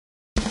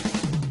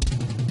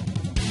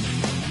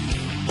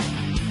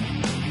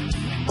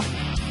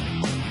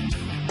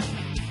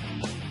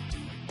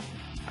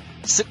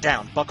Sit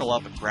down, buckle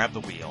up, and grab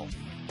the wheel.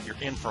 You're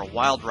in for a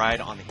wild ride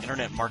on the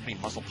Internet Marketing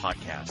Muscle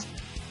Podcast.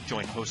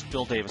 Join host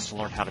Bill Davis to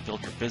learn how to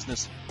build your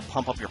business,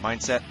 pump up your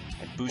mindset,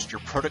 and boost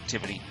your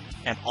productivity,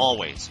 and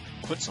always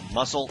put some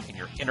muscle in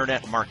your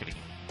internet marketing.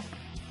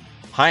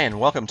 Hi, and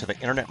welcome to the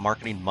Internet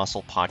Marketing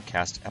Muscle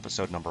Podcast,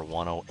 episode number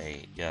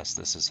 108. Yes,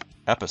 this is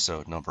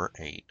episode number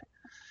 8.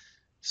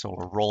 So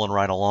we're rolling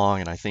right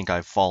along, and I think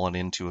I've fallen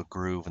into a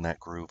groove, and that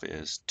groove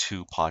is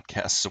 2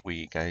 podcasts a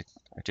week. I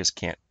just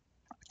can't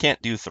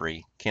do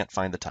 3, can't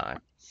find the time.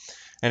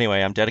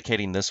 Anyway, I'm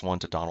dedicating this one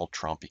to Donald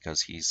Trump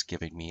because he's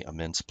giving me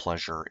immense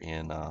pleasure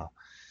in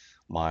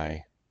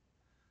my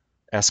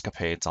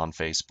escapades on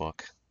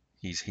Facebook.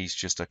 He's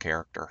just a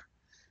character.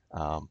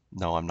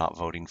 No, I'm not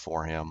voting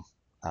for him.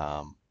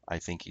 I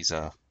think he's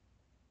a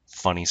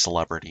funny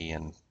celebrity,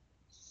 and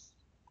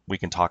we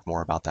can talk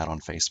more about that on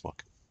Facebook.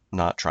 I'm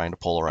not trying to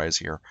polarize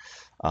here,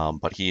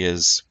 but he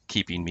is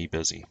keeping me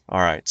busy. All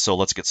right, so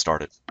let's get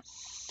started.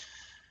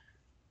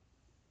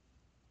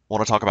 I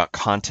want to talk about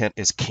content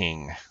is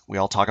king. We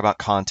all talk about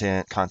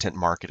content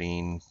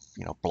marketing,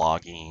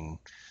 blogging,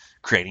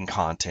 creating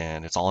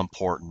content. It's all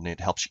important. It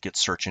helps you get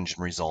search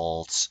engine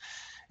results.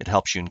 It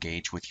helps you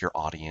engage with your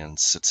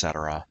audience,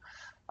 etc.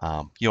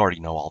 You already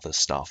know all this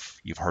stuff.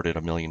 You've heard it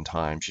a million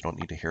times. You don't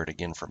need to hear it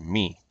again from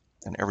me.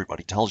 And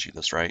everybody tells you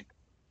this, right?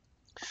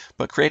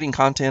 But creating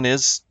content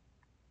is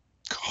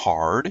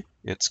hard.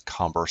 It's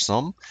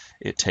cumbersome.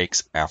 It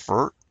takes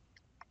effort.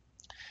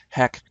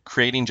 Heck,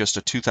 creating just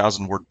a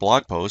 2,000 word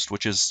blog post,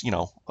 which is,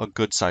 a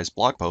good sized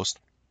blog post,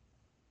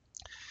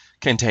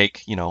 can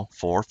take,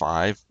 4,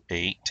 5,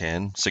 8,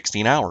 10,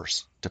 16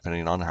 hours,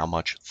 depending on how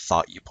much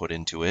thought you put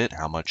into it,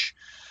 how much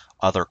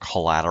other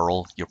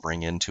collateral you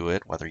bring into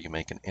it, whether you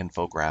make an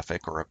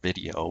infographic or a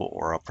video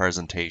or a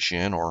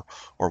presentation or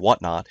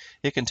whatnot.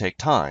 It can take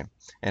time.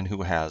 And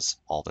who has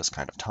all this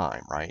kind of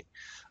time, right?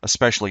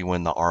 Especially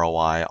when the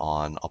ROI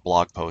on a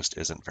blog post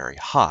isn't very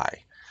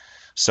high.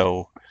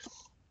 So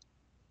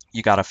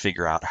you got to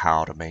figure out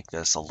how to make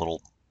this a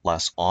little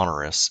less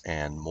onerous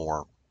and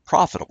more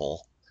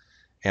profitable.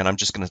 And I'm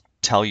just going to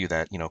tell you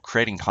that,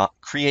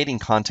 creating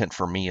content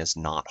for me is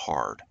not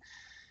hard.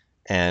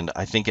 And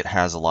I think it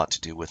has a lot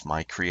to do with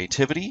my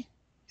creativity,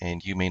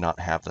 and you may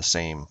not have the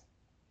same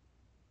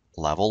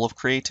level of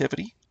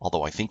creativity,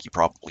 although I think you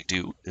probably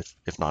do,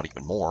 if not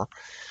even more.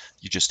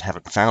 You just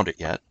haven't found it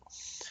yet.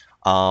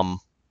 But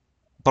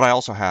I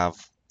also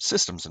have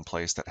systems in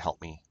place that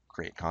help me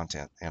create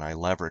content, and I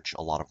leverage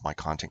a lot of my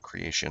content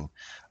creation,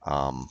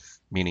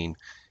 meaning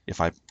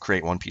if I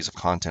create one piece of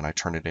content, I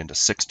turn it into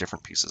 6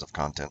 different pieces of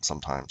content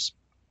sometimes.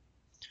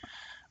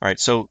 All right,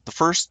 so the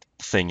first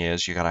thing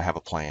is you got to have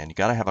a plan. You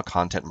got to have a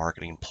content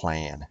marketing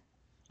plan,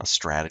 a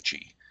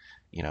strategy.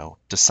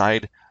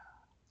 Decide,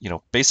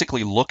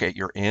 basically look at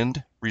your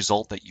end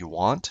result that you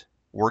want,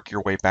 work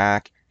your way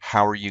back.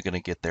 How are you going to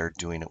get there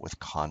doing it with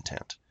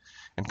content?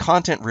 And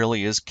content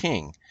really is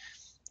king.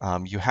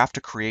 You have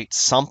to create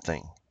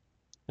something.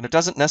 And it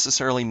doesn't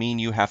necessarily mean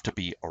you have to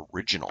be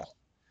original.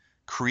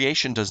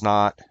 Creation does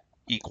not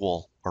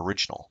equal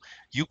original.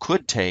 You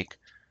could take,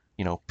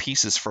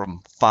 pieces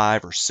from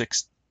 5 or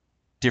 6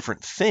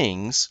 different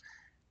things,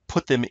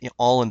 put them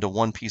all into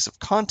one piece of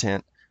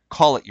content,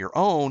 call it your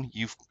own.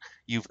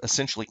 You've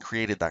essentially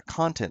created that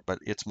content, but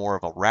it's more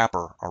of a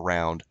wrapper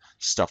around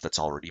stuff that's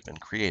already been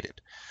created.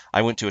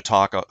 I went to a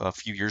talk a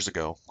few years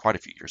ago, quite a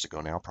few years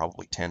ago now,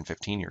 probably 10,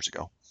 15 years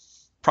ago,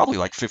 probably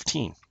like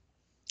 15,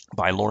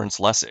 by Lawrence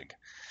Lessig.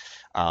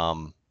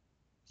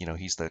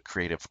 He's the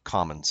Creative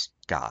Commons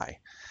guy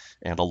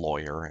and a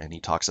lawyer, and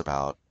he talks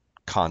about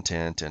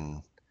content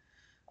and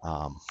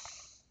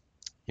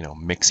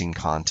mixing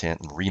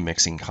content and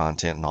remixing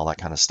content and all that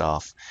kind of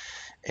stuff.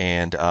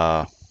 And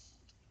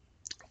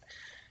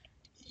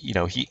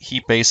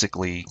he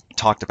basically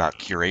talked about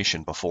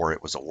curation before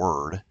it was a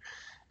word.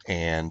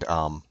 And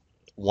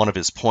one of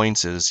his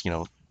points is,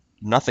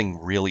 nothing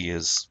really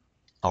is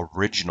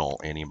original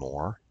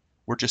anymore.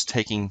 We're just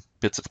taking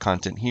bits of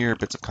content here,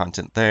 bits of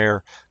content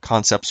there,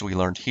 concepts we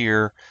learned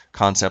here,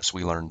 concepts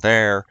we learned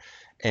there,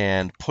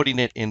 and putting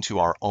it into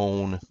our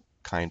own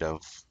kind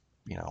of,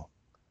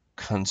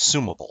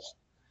 consumable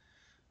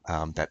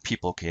that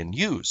people can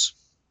use.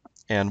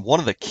 And one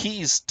of the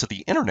keys to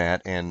the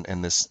internet and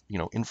this,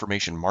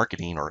 information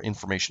marketing or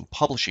information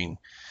publishing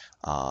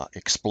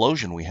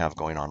explosion we have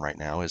going on right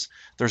now is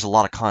there's a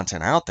lot of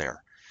content out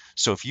there.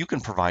 So if you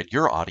can provide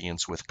your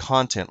audience with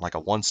content like a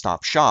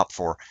one-stop shop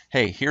for,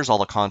 hey, here's all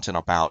the content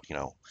about,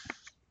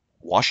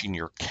 washing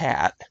your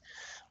cat.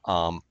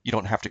 You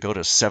don't have to go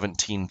to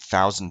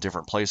 17,000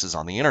 different places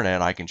on the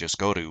internet. I can just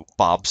go to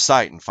Bob's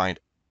site and find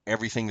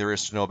everything there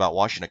is to know about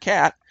washing a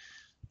cat.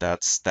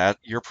 That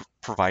you're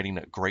providing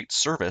a great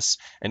service.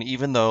 And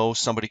even though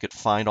somebody could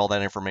find all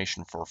that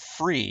information for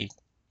free,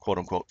 quote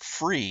unquote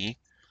free,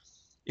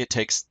 it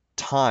takes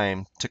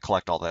time to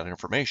collect all that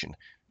information.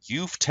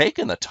 You've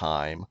taken the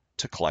time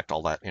to collect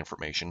all that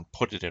information,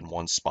 put it in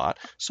one spot,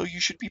 so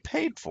you should be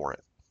paid for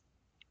it.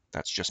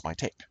 That's just my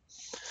take.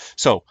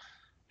 So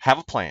have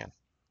a plan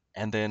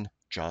and then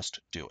just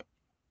do it.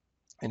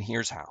 And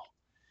here's how.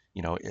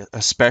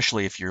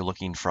 Especially if you're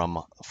looking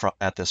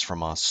at this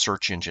from a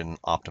search engine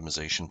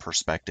optimization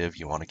perspective,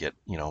 you want to get,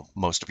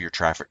 most of your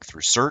traffic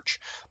through search.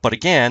 But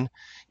again,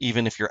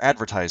 even if you're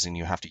advertising,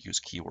 you have to use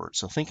keywords.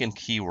 So think in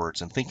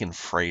keywords and think in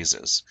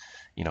phrases.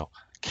 You know,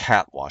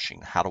 cat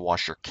washing, how to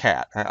wash your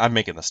cat. I'm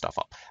making this stuff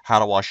up. How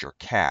to wash your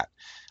cat,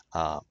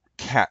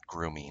 cat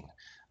grooming,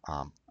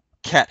 um,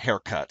 cat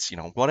haircuts,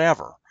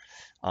 whatever.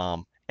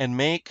 And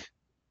make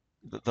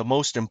the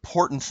most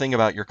important thing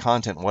about your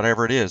content,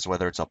 whatever it is,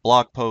 whether it's a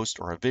blog post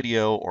or a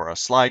video or a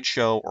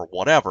slideshow or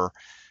whatever,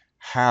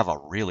 have a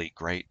really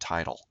great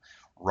title.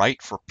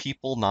 Write for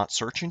people, not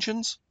search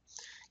engines.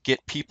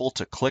 Get people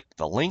to click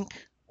the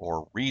link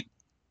or read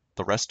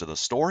the rest of the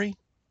story.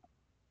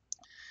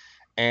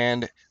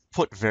 And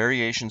put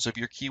variations of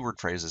your keyword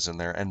phrases in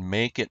there and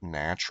make it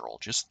natural,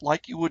 just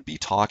like you would be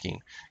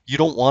talking. You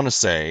don't want to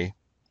say,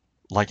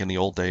 like in the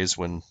old days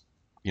when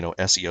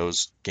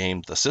SEOs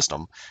gamed the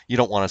system, you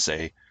don't want to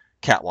say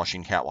cat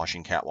washing, cat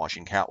washing, cat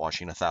washing, cat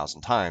washing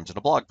 1,000 times in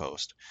a blog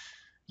post.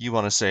 You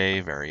want to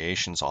say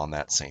variations on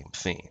that same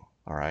theme.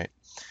 All right.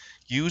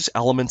 Use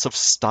elements of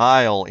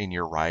style in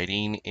your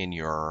writing, in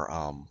your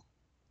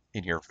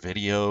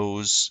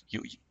videos.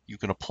 You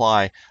can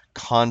apply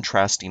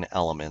contrasting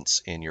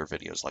elements in your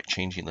videos, like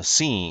changing the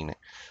scene,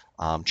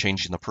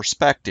 changing the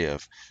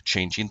perspective,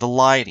 changing the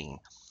lighting,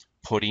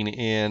 putting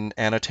in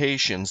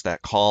annotations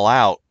that call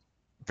out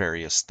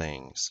various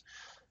things,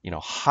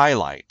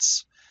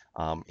 highlights.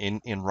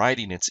 In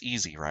writing, it's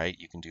easy, right?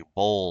 You can do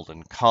bold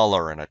and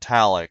color and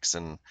italics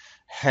and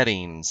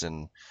headings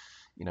and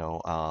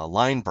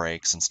line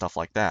breaks and stuff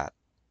like that.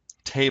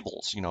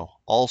 Tables,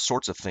 all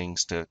sorts of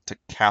things to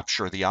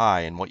capture the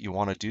eye. And what you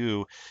want to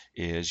do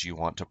is you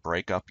want to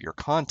break up your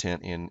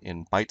content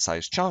in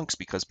bite-sized chunks,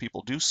 because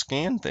people do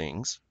scan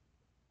things.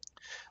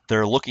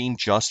 They're looking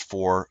just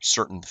for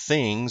certain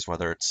things,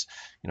 whether it's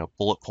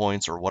bullet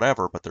points or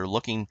whatever, but they're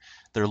looking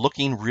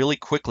really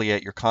quickly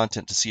at your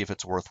content to see if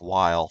it's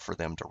worthwhile for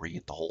them to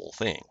read the whole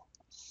thing.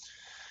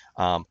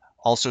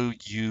 Also,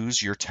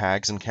 use your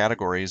tags and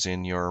categories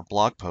in your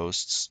blog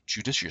posts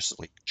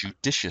judiciously.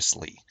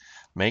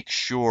 Make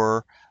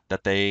sure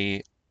that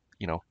they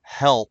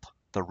help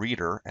the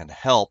reader and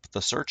help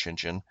the search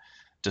engine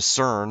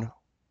discern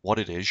what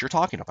it is you're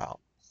talking about.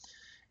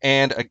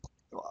 And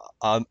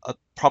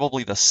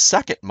probably the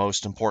second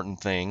most important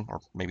thing,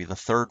 or maybe the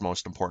third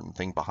most important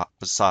thing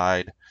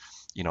beside,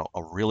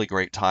 a really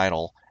great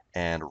title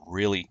and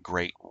really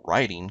great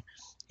writing,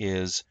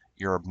 is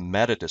your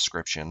meta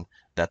description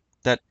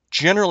that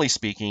generally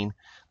speaking,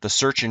 the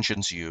search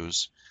engines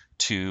use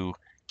to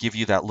give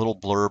you that little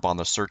blurb on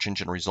the search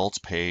engine results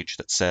page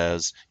that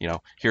says,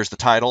 here's the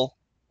title,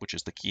 which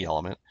is the key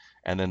element,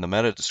 and then the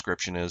meta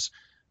description is,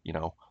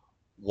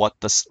 what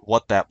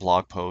that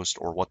blog post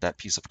or what that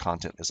piece of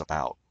content is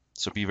about.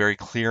 So be very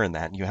clear in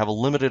that. And you have a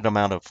limited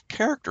amount of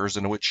characters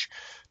in which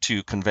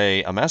to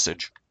convey a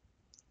message.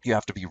 You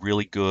have to be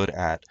really good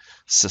at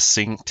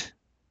succinct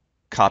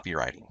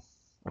copywriting.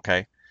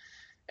 Okay.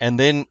 And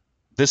then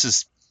this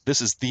is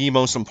the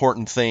most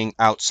important thing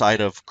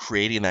outside of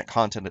creating that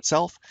content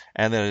itself,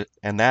 and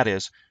that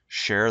is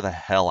share the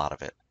hell out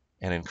of it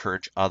and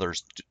encourage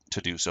others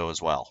to do so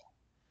as well.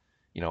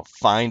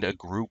 Find a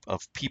group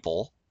of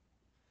people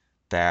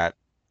that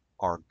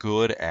are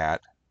good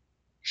at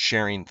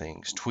sharing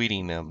things,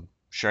 tweeting them,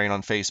 sharing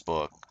on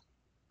Facebook,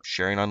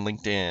 sharing on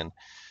LinkedIn,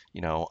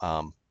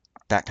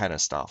 that kind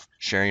of stuff,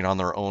 sharing on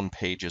their own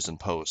pages and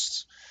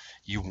posts.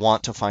 You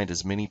want to find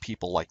as many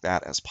people like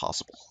that as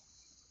possible.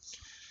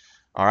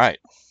 All right,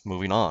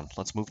 moving on.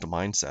 Let's move to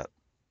mindset.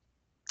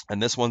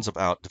 And this one's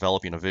about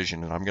developing a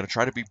vision. And I'm going to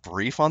try to be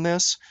brief on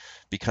this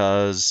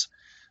because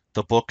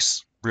the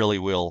books really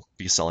will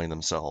be selling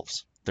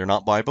themselves. They're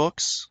not my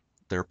books.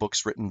 They're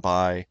books written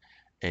by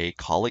a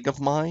colleague of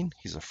mine.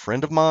 He's a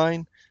friend of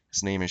mine.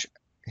 His name is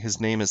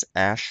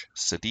Ash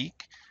Sadiq.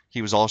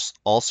 He was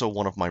also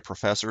one of my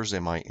professors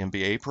in my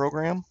MBA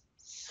program.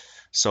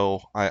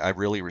 So I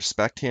really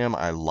respect him.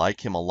 I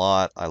like him a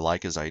lot. I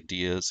like his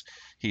ideas.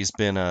 He's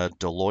been a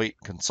Deloitte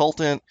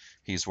consultant.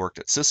 He's worked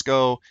at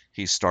Cisco.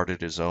 He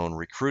started his own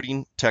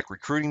tech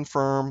recruiting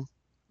firm.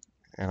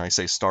 And I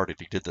say started,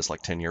 he did this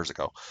like 10 years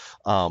ago.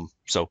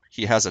 So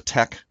he has a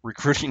tech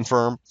recruiting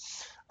firm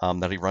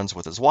that he runs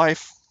with his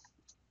wife,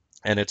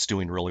 and it's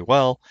doing really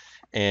well.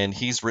 And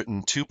he's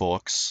written 2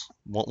 books.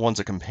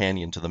 One's a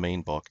companion to the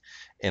main book,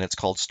 and it's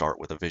called Start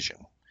with a Vision.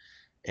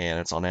 And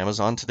it's on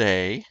Amazon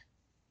today.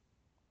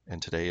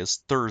 And today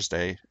is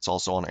Thursday. It's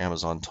also on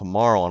Amazon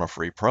tomorrow on a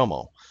free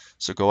promo.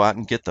 So go out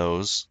and get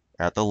those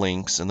at the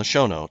links in the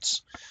show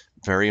notes.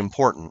 Very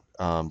important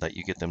that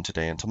you get them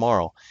today and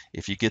tomorrow.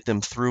 If you get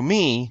them through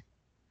me,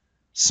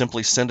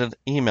 simply send an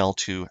email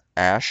to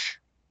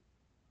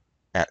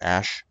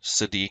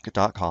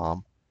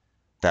ash@ashsadiq.com.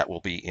 That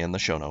will be in the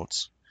show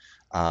notes.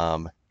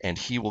 And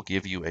he will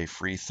give you a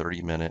free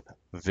 30-minute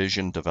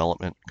vision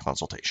development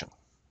consultation.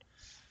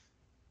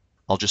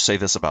 I'll just say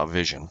this about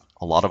vision.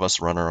 A lot of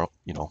us run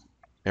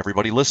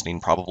everybody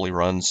listening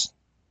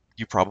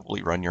you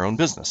probably run your own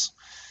business.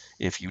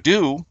 If you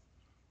do,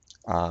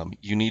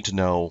 You need to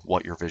know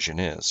what your vision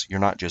is. You're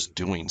not just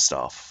doing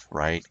stuff,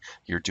 right?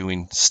 You're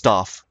doing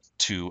stuff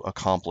to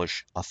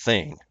accomplish a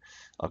thing,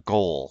 a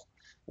goal.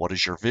 What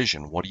is your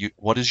vision?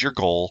 What is your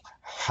goal?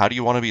 How do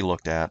you want to be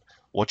looked at?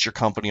 What's your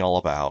company all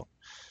about?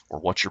 Or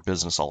what's your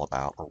business all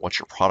about? Or what's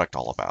your product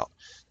all about?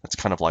 That's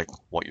kind of like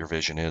what your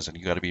vision is, and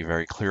you got to be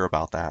very clear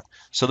about that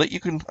so that you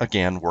can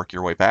again work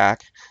your way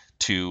back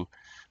to,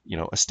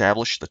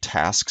 establish the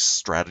tasks,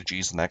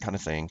 strategies, and that kind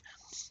of thing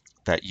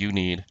that you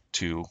need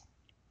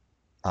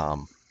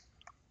um,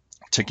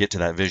 to get to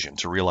that vision,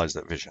 to realize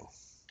that vision.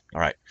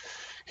 All right,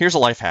 here's a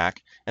life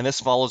hack, and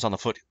this follows on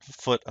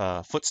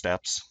the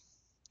footsteps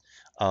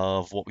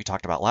of what we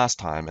talked about last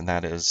time, and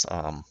that is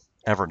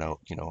Evernote.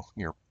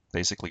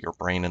 Basically your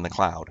brain in the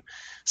cloud.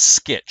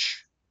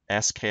 Skitch,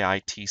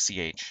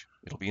 Skitch.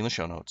 It'll be in the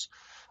show notes.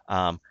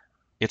 Um,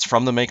 it's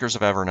from the makers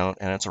of Evernote,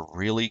 and it's a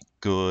really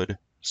good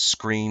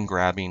screen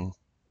grabbing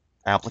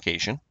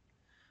application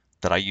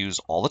that I use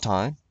all the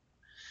time.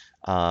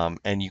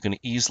 And you can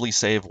easily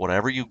save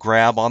whatever you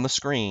grab on the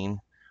screen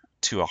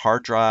to a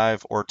hard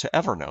drive or to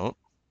Evernote.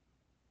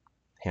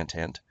 Hint,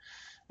 hint.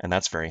 And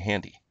that's very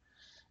handy.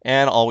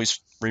 And always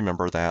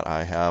remember that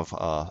I have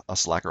a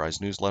Slackerize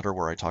newsletter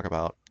where I talk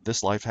about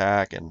this life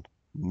hack and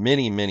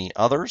many, many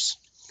others.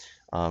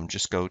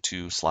 Just go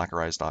to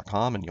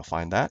slackerize.com and you'll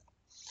find that.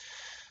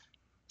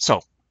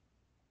 So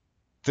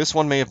this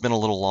one may have been a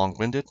little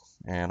long-winded,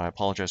 and I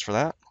apologize for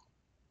that.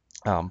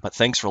 But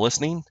thanks for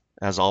listening.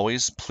 As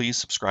always, please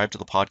subscribe to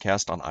the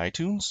podcast on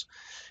iTunes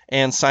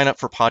and sign up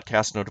for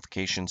podcast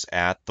notifications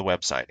at the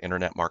website,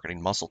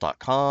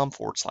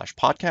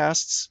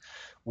 internetmarketingmuscle.com/podcasts,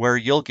 where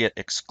you'll get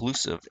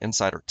exclusive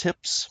insider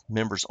tips,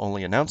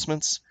 members-only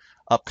announcements,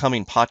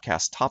 upcoming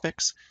podcast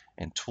topics,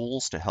 and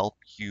tools to help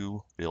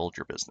you build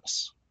your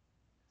business.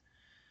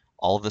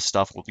 All of this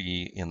stuff will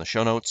be in the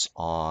show notes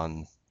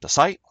on the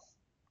site.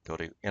 Go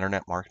to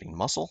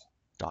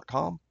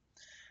internetmarketingmuscle.com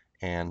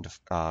and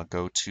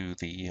go to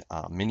the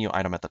menu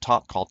item at the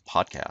top called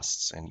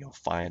podcasts, and you'll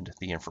find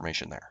the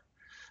information there.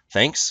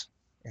 Thanks,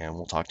 and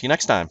we'll talk to you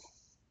next time.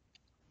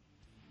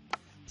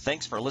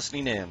 Thanks for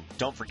listening in.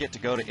 Don't forget to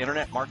go to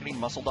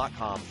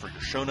internetmarketingmuscle.com for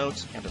your show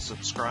notes and to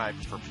subscribe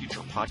for future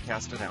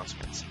podcast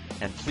announcements.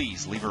 And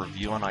please leave a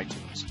review on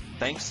iTunes.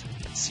 Thanks,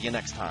 and see you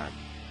next time.